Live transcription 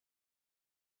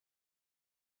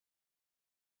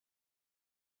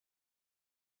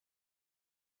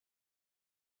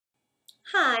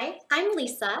Hi, I'm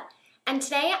Lisa, and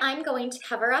today I'm going to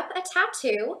cover up a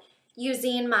tattoo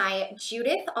using my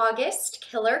Judith August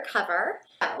Killer Cover.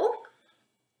 So,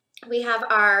 we have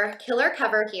our Killer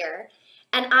Cover here,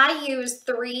 and I use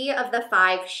 3 of the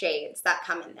 5 shades that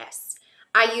come in this.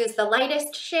 I use the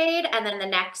lightest shade and then the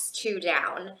next 2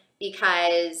 down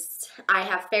because I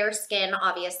have fair skin,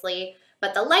 obviously,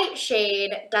 but the light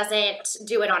shade doesn't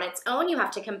do it on its own. You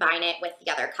have to combine it with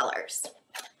the other colors.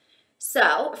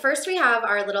 So first we have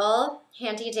our little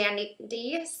handy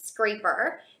dandy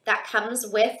scraper that comes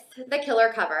with the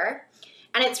Killer Cover.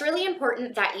 And it's really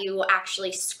important that you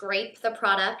actually scrape the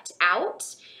product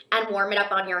out and warm it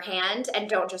up on your hand and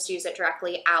don't just use it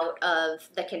directly out of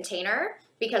the container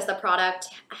because the product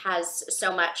has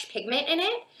so much pigment in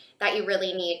it that you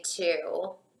really need to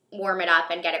warm it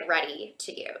up and get it ready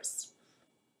to use.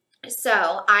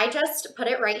 So I just put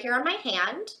it right here on my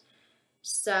hand.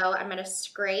 So I'm going to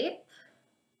scrape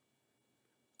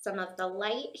some of the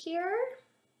light here.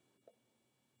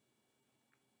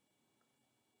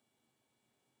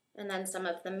 And then some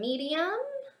of the medium.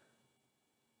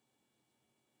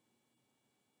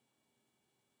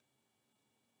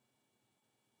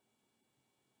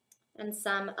 And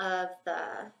some of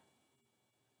the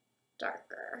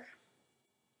darker.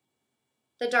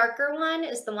 The darker one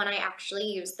is the one I actually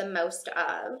use the most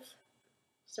of,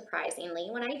 surprisingly,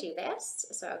 when I do this.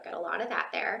 So I've got a lot of that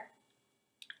there.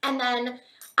 And then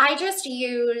I just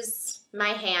use my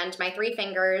hand, my 3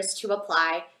 fingers to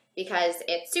apply because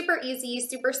it's super easy,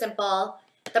 super simple.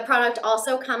 The product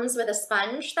also comes with a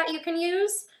sponge that you can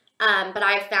use, but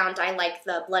I've found I like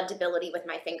the blendability with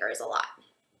my fingers a lot.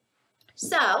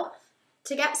 So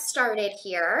to get started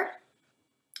here,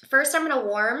 first I'm going to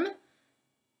warm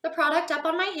the product up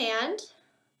on my hand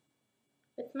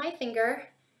with my finger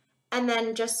and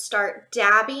then just start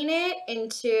dabbing it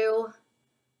into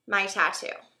my tattoo.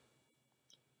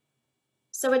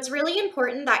 So it's really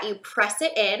important that you press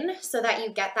it in so that you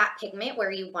get that pigment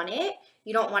where you want it.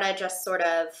 You don't want to just sort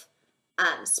of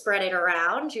spread it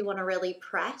around. You want to really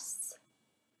press.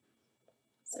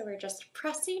 So we're just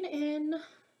pressing in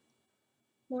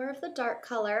more of the dark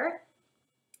color.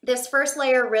 This first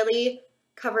layer really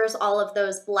covers all of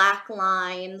those black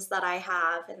lines that I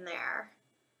have in there.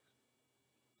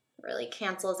 It really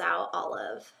cancels out all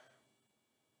of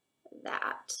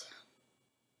that.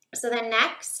 So then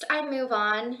next I move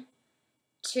on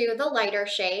to the lighter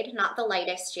shade, not the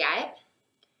lightest yet,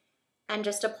 and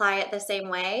just apply it the same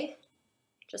way.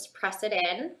 Just press it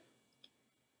in.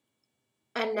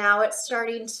 And now it's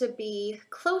starting to be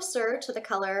closer to the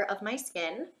color of my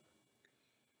skin.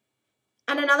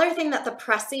 And another thing that the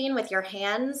pressing with your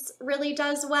hands really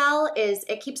does well is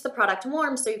it keeps the product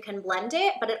warm so you can blend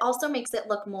it, but it also makes it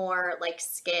look more like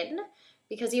skin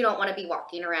because you don't want to be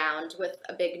walking around with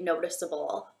a big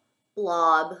noticeable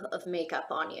blob of makeup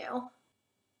on you.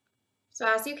 So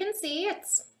as you can see,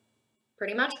 it's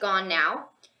pretty much gone now.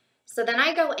 So then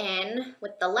I go in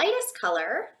with the lightest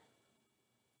color,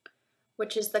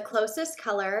 which is the closest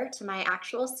color to my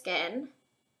actual skin,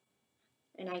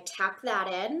 and I tap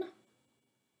that in.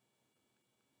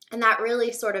 And that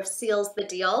really sort of seals the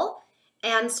deal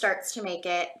and starts to make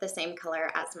it the same color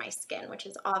as my skin, which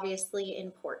is obviously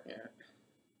important.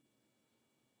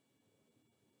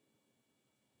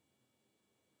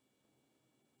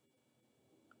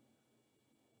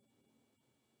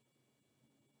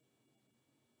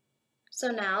 So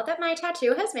now that my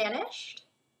tattoo has vanished,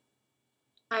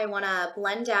 I want to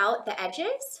blend out the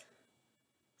edges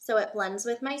so it blends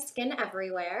with my skin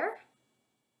everywhere.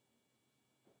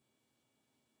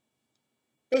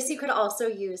 This you could also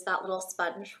use that little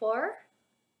sponge for,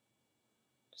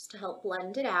 just to help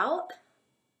blend it out.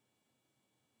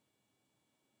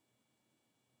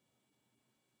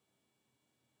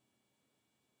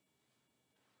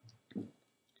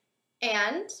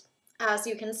 And as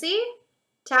you can see,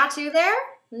 tattoo there,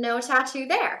 no tattoo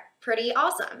there. Pretty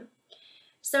awesome.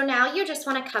 So now you just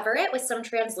want to cover it with some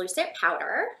translucent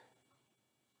powder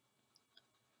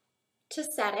to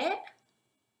set it.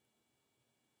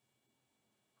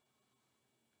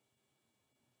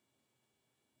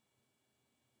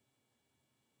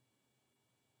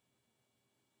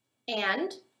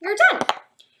 And you're done.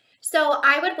 So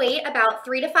I would wait about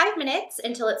 3 to 5 minutes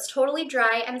until it's totally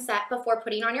dry and set before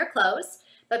putting on your clothes.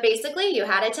 But basically you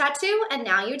had a tattoo and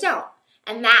now you don't.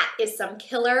 And that is some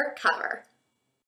killer cover.